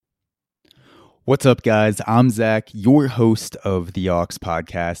What's up, guys? I'm Zach, your host of the Aux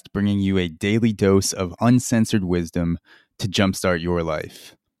Podcast, bringing you a daily dose of uncensored wisdom to jumpstart your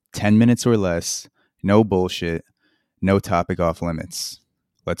life. 10 minutes or less, no bullshit, no topic off limits.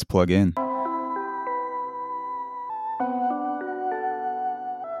 Let's plug in.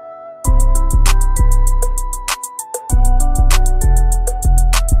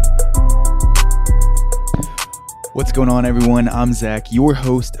 What's going on, everyone? I'm Zach, your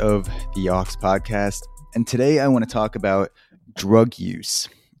host of the Aux Podcast, and today I want to talk about drug use,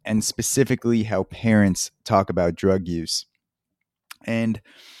 and specifically how parents talk about drug use. And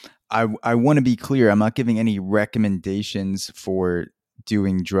I want to be clear, I'm not giving any recommendations for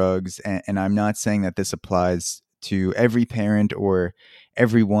doing drugs, and I'm not saying that this applies to every parent or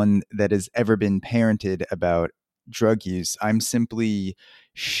everyone that has ever been parented about drug use. I'm simply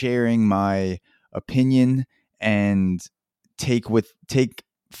sharing my opinion and take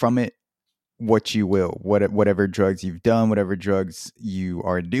from it what you will, whatever drugs you've done, whatever drugs you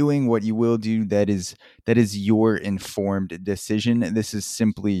are doing, what you will do. That is your informed decision. This is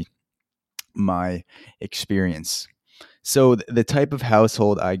simply my experience. So the type of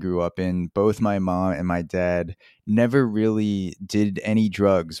household I grew up in, both my mom and my dad never really did any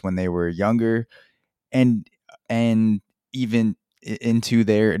drugs when they were younger, and even into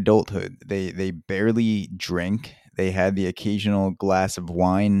their adulthood. They barely drank. They had the occasional glass of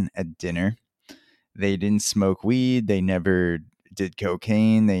wine at dinner. They didn't smoke weed. They never did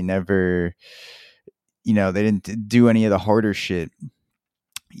cocaine. They never, they didn't do any of the harder shit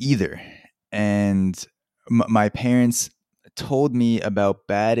either. And my parents told me about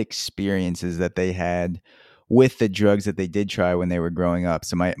bad experiences that they had with the drugs that they did try when they were growing up.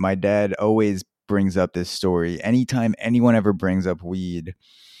 So my dad always brings up this story. Anytime anyone ever brings up weed,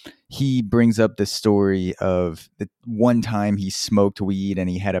 he brings up the story of the one time he smoked weed and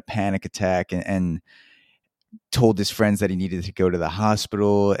he had a panic attack and told his friends that he needed to go to the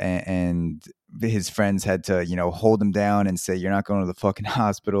hospital, and his friends had to, hold him down and say, "You're not going to the fucking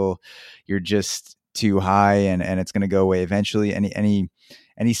hospital. You're just too high, and it's going to go away eventually." And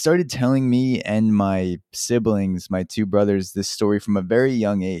he started telling me and my siblings, my two brothers, this story from a very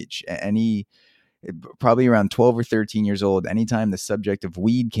young age. And he, probably around 12 or 13 years old, anytime the subject of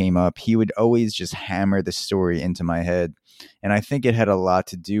weed came up, he would always just hammer the story into my head. And I think it had a lot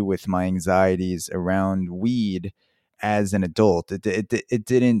to do with my anxieties around weed as an adult. It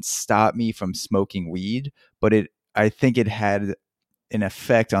didn't stop me from smoking weed, but I think it had an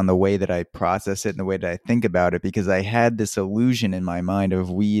effect on the way that I process it and the way that I think about it, because I had this illusion in my mind of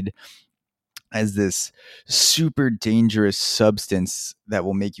weed as this super dangerous substance that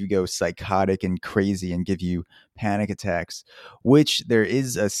will make you go psychotic and crazy and give you panic attacks, which there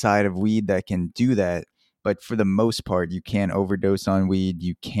is a side of weed that can do that. But for the most part, you can't overdose on weed.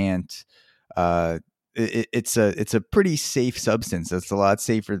 You can't, it's a pretty safe substance. It's a lot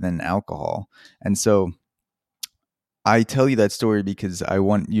safer than alcohol. And so I tell you that story because I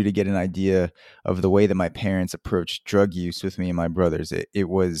want you to get an idea of the way that my parents approached drug use with me and my brothers. It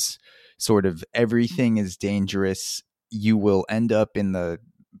was sort of, everything is dangerous. You will end up in the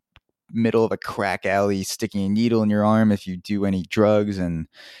middle of a crack alley sticking a needle in your arm if you do any drugs, and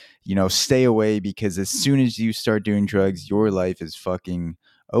stay away, because as soon as you start doing drugs, your life is fucking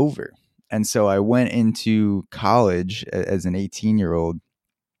over. And so I went into college as an 18-year-old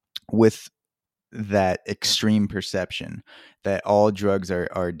with that extreme perception that all drugs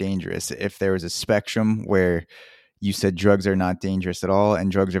are dangerous. If there was a spectrum where you said drugs are not dangerous at all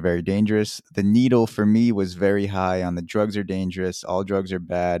and drugs are very dangerous, the needle for me was very high on the drugs are dangerous, all drugs are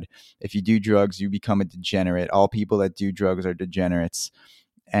bad. If you do drugs, you become a degenerate. All people that do drugs are degenerates.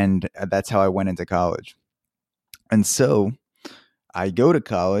 And that's how I went into college. And so I go to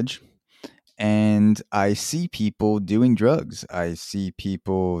college and I see people doing drugs. I see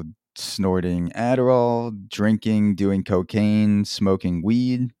people snorting Adderall, drinking, doing cocaine, smoking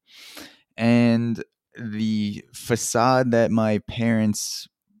weed. And the facade that my parents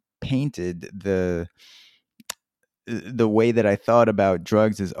painted, the way that I thought about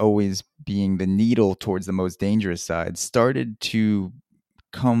drugs as always being the needle towards the most dangerous side, started to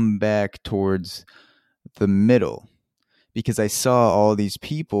come back towards the middle, because I saw all these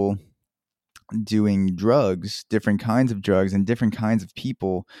people doing drugs, different kinds of drugs, and different kinds of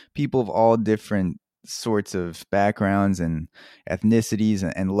people of all different sorts of backgrounds and ethnicities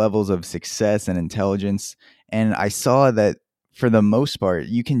and levels of success and intelligence. And I saw that for the most part,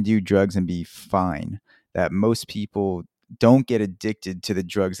 you can do drugs and be fine, that most people don't get addicted to the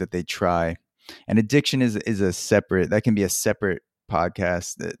drugs that they try. And addiction is a separate, that can be a separate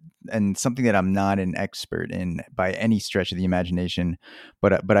podcast, and something that I'm not an expert in by any stretch of the imagination,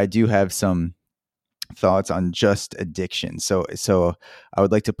 but I do have some thoughts on just addiction. So I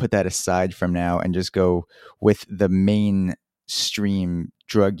would like to put that aside from now and just go with the mainstream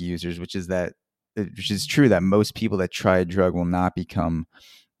drug users, which is true that most people that try a drug will not become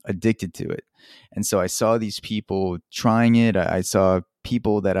addicted to it. And so I saw these people trying it. I saw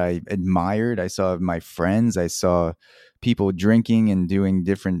people that I admired. I saw my friends. I saw people drinking and doing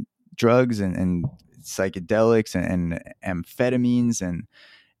different drugs and psychedelics and amphetamines,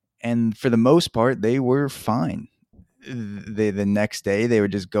 and for the most part they were fine. The next day they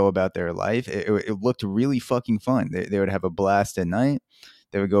would just go about their life. It looked really fucking fun. They would have a blast at night.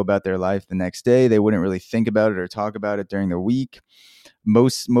 They would go about their life the next day. They wouldn't really think about it or talk about it during the week.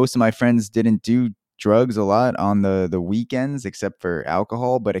 Most of my friends didn't do drugs a lot on the weekends except for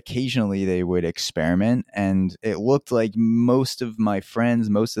alcohol, but occasionally they would experiment, and it looked like most of my friends,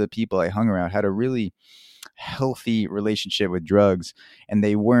 most of the people I hung around, had a really healthy relationship with drugs, and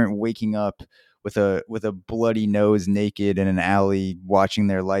they weren't waking up with a bloody nose, naked in an alley, watching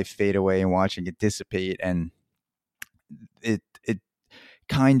their life fade away and watching it dissipate. And it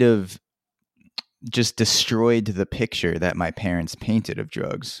kind of just destroyed the picture that my parents painted of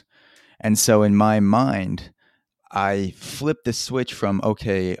drugs. And so in my mind, I flipped the switch from,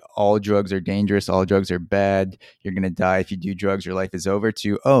 okay, all drugs are dangerous, all drugs are bad, you're going to die if you do drugs, your life is over,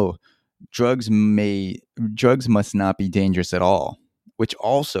 to, oh, drugs must not be dangerous at all, which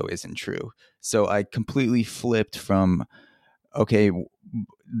also isn't true. So I completely flipped from, okay,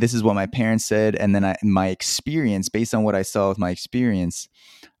 this is what my parents said, and then my experience, based on what I saw with my experience,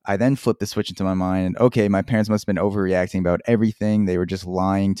 I then flipped the switch into my mind. Okay, my parents must have been overreacting about everything. They were just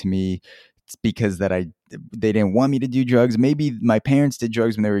lying to me. It's because they didn't want me to do drugs. Maybe my parents did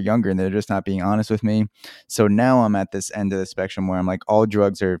drugs when they were younger and they're just not being honest with me. So now I'm at this end of the spectrum where I'm like, all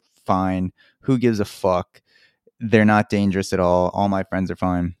drugs are fine. Who gives a fuck? They're not dangerous at all. All my friends are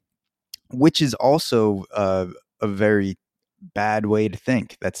fine, which is also a very bad way to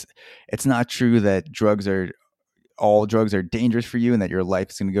think. It's not true that all drugs are dangerous for you and that your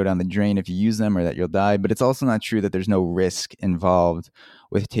life is going to go down the drain if you use them or that you'll die. But it's also not true that there's no risk involved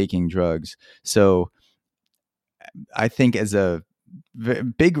with taking drugs. So I think as a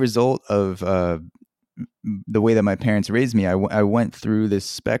big result of the way that my parents raised me, I went through this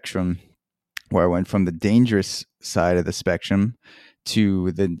spectrum where I went from the dangerous side of the spectrum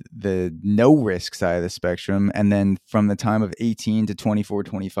to the no risk side of the spectrum. And then from the time of 18 to 24,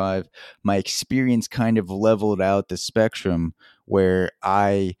 25, my experience kind of leveled out the spectrum, where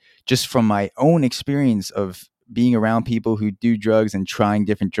I, just from my own experience of being around people who do drugs and trying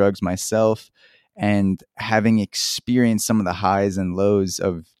different drugs myself, and having experienced some of the highs and lows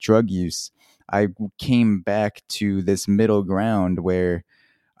of drug use, I came back to this middle ground where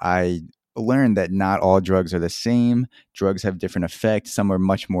I learned that not all drugs are the same. Drugs have different effects. Some are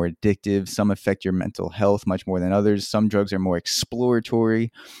much more addictive. Some affect your mental health much more than others. Some drugs are more exploratory.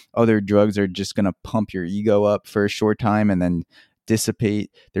 Other drugs are just going to pump your ego up for a short time and then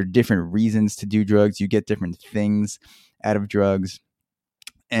dissipate. There are different reasons to do drugs. You get different things out of drugs.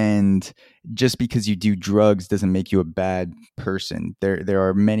 And just because you do drugs doesn't make you a bad person. There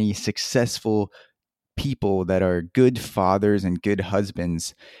are many successful people that are good fathers and good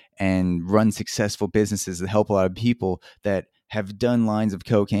husbands and run successful businesses that help a lot of people, that have done lines of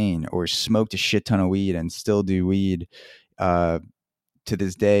cocaine or smoked a shit ton of weed and still do weed to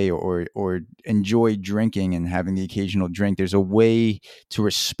this day, or enjoy drinking and having the occasional drink. There's a way to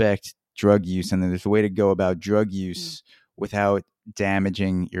respect drug use, and there's a way to go about drug use without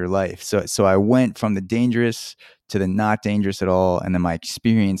damaging your life. So I went from the dangerous to the not dangerous at all, and then my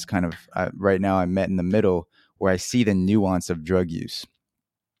experience kind of right now I'm met in the middle, where I see the nuance of drug use.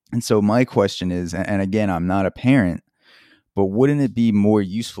 And so my question is, and again, I'm not a parent, but wouldn't it be more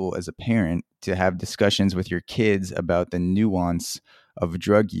useful as a parent to have discussions with your kids about the nuance of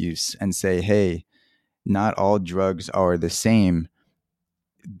drug use and say, hey, not all drugs are the same.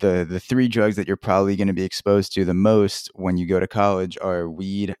 The three drugs that you're probably going to be exposed to the most when you go to college are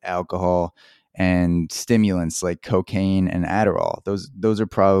weed, alcohol, and stimulants like cocaine and Adderall. Those are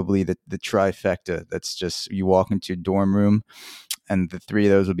probably the trifecta. That's just, you walk into a dorm room and the three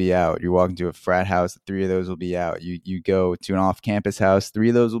of those will be out. You walk into a frat house, the three of those will be out. You go to an off-campus house, three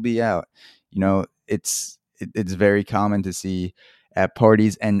of those will be out. It's very common to see at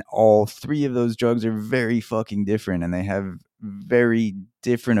parties, and all three of those drugs are very fucking different, and they have very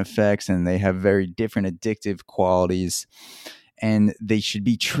different effects, and they have very different addictive qualities, and they should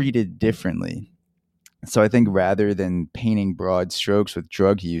be treated differently. So I think rather than painting broad strokes with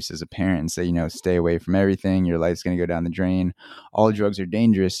drug use as a parent and say, stay away from everything, your life's going to go down the drain, all drugs are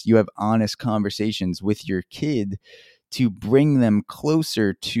dangerous, you have honest conversations with your kid to bring them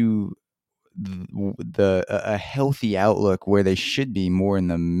closer to a healthy outlook where they should be more in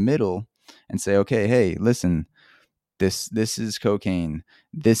the middle and say, okay, hey, listen, this is cocaine,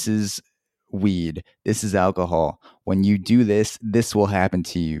 this is weed, this is alcohol. When you do this, this will happen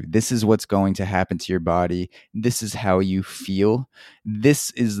to you. This is what's going to happen to your body. This is how you feel.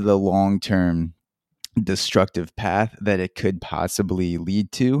 This is the long-term destructive path that it could possibly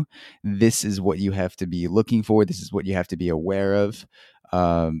lead to. This is what you have to be looking for. This is what you have to be aware of.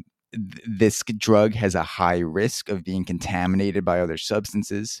 This drug has a high risk of being contaminated by other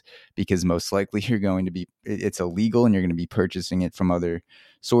substances because most likely it's illegal and you're going to be purchasing it from other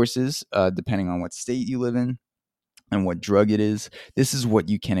sources, depending on what state you live in and what drug it is. This is what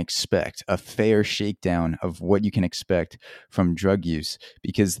you can expect, a fair shakedown of what you can expect from drug use,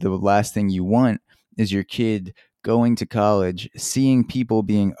 because the last thing you want is your kid going to college, seeing people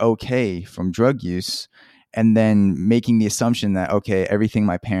being okay from drug use, and then making the assumption that, okay, everything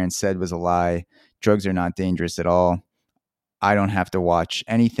my parents said was a lie. Drugs are not dangerous at all. I don't have to watch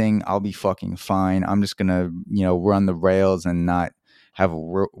anything. I'll be fucking fine. I'm just going to, run the rails and not have a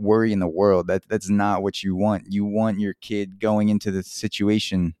worry in the world. That's not what you want. You want your kid going into the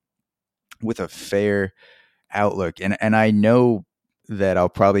situation with a fair outlook. And I know that I'll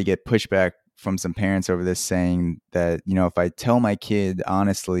probably get pushback from some parents over this, saying that, if I tell my kid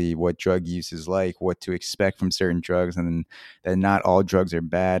honestly what drug use is like, what to expect from certain drugs, and that not all drugs are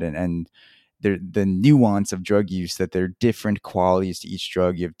bad, and the nuance of drug use, that there are different qualities to each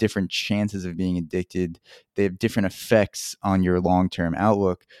drug. You have different chances of being addicted. They have different effects on your long-term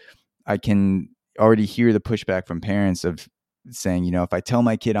outlook. I can already hear the pushback from parents of saying, if I tell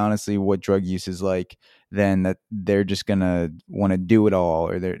my kid honestly what drug use is like, then that they're just going to want to do it all,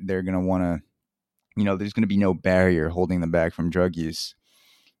 or they're going to want to, there's going to be no barrier holding them back from drug use.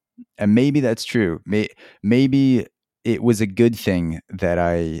 And maybe that's true. Maybe it was a good thing that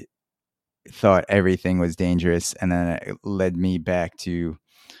I thought everything was dangerous, and then it led me back to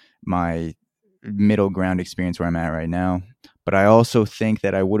my middle ground experience where I'm at right now. But I also think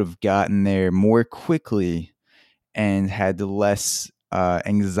that I would have gotten there more quickly and had less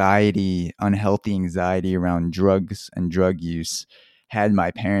unhealthy anxiety around drugs and drug use, had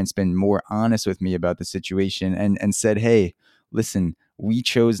my parents been more honest with me about the situation and said, hey, listen, we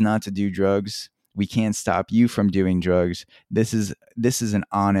chose not to do drugs. We can't stop you from doing drugs. This is an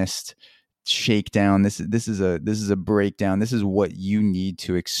honest shakedown. This is a breakdown. This is what you need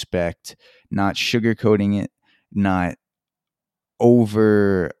to expect, not sugarcoating it, not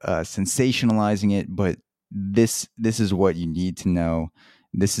over sensationalizing it, but this is what you need to know.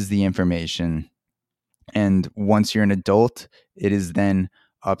 This is the information. And once you're an adult, it is then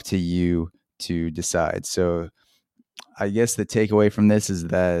up to you to decide. So I guess the takeaway from this is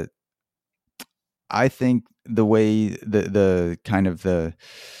that I think the way the kind of the,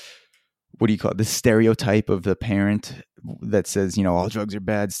 what do you call it, the stereotype of the parent that says, all drugs are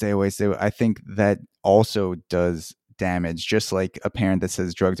bad, stay away. I think that also does damage, just like a parent that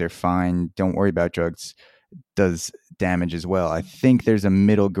says drugs are fine, don't worry about drugs, does damage as well. I think there's a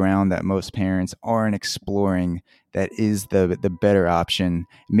middle ground that most parents aren't exploring that is the better option.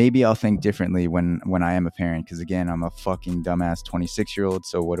 Maybe I'll think differently when I am a parent, because again, I'm a fucking dumbass 26-year-old,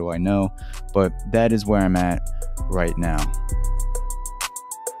 so what do I know? But that is where I'm at right now.